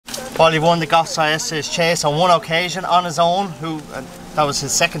Well, he won the Goffs Thyestes Chase on one occasion on his own. That was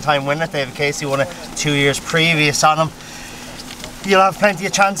his second time winning it. David Casey won it 2 years previous on him. You'll have plenty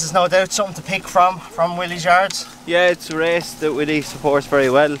of chances, no doubt. Something to pick from Willie's yards. Yeah, it's a race that Willie supports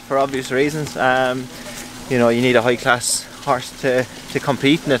very well for obvious reasons. You know, you need a high class horse to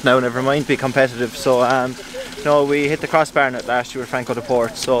compete in it now, never mind be competitive. So you know, we hit the crossbar in it last year with Franco de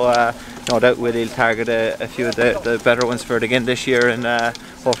Port, so no doubt Willie will target a few of the better ones for it again this year, and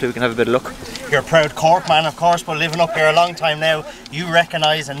hopefully we can have a bit of luck. You're a proud Cork man, of course, but living up here a long time now, you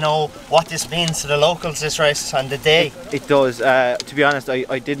recognise and know what this means to the locals, this race and the day. It does. To be honest,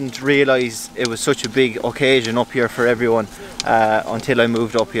 I didn't realise it was such a big occasion up here for everyone until I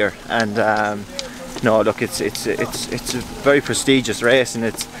moved up here, and no, look, it's a very prestigious race, and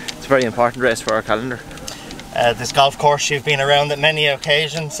it's a very important race for our calendar. This golf course, you've been around at many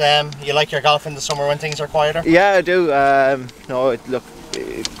occasions. You like your golf in the summer when things are quieter? Yeah, I do. No, look,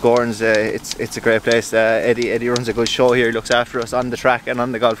 Gordon's it's a great place. Eddie runs a good show here. He looks after us on the track and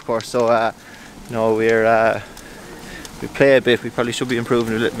on the golf course. So no, we play a bit. We probably should be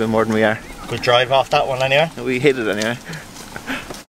improving a little bit more than we are. Good drive off that one anyway. We hit it anyway.